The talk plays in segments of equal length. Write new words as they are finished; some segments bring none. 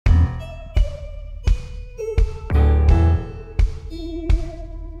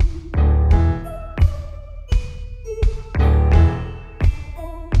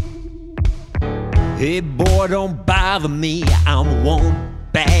Hey boy, don't bother me, I'm one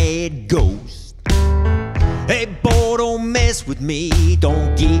bad ghost. Hey boy, don't mess with me,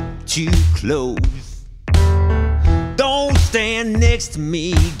 don't get too close. Don't stand next to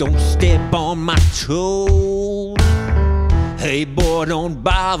me, don't step on my toes. Hey boy, don't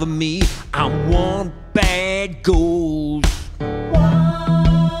bother me, I'm one bad ghost.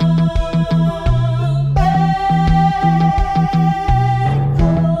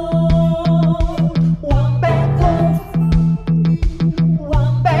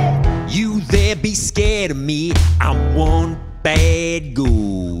 Be scared of me, I'm one bad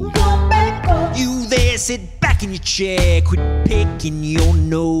ghost. You there, sit back in your chair, quit picking your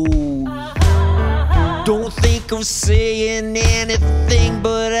nose. Don't think I'm saying anything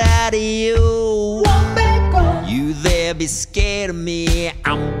but adios. You there, be scared of me,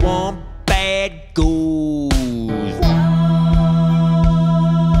 I'm one bad ghost.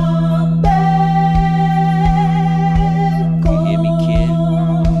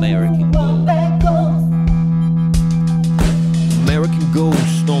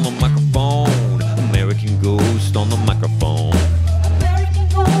 Ghost on the microphone. American Ghost on the microphone. American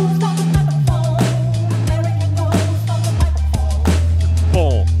Ghost on the microphone. American Ghost on the microphone.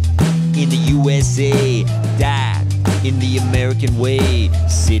 Born in the USA, died in the American way.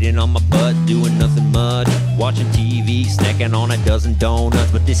 Sitting on my butt, doing nothing much, watching TV, snacking on a dozen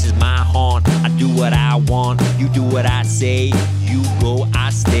donuts. But this is my haunt, I do what I want, you do what I say. You go,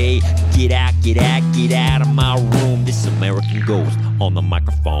 I stay. Get out, get out, get out of my room. This American Ghost on the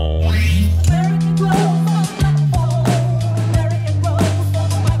microphone. American Ghost on the microphone. American Ghost on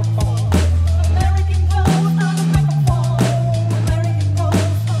the microphone. American Ghost on the microphone. American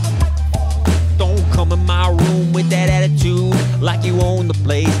Ghost on the microphone. Don't come in my room with that attitude, like you own the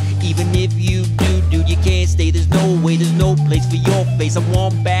place. Even if you do, dude, you can't stay. There's no way, there's no place for your face. I'm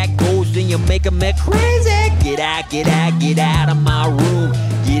one bad ghost and you're making me crazy. Get out, get out, get out of my room.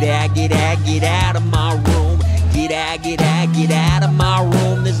 Get out, get out, get out of my room. Get out, get out, get out of my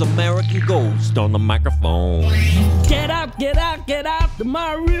room. There's American Ghost on the microphone. Get out, get out, get out of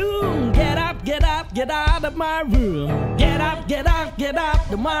my room. Get out, get out, get out of my room. Get out, get out, get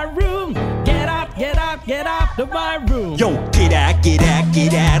out of my room. Get out, get out, get out of my room. Yo, get out, get out,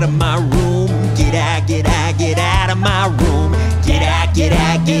 get out of my room. Get out, get out, get out of my room. Get out, get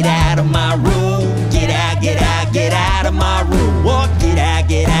out, get out of my room. Get out, get out, get out of my room. What? Get out,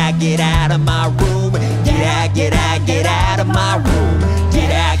 get out, get out of my room. Get out, get out, get out of my room.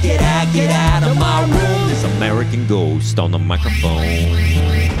 Get out, get out, get out of my room. This American Ghost on the microphone.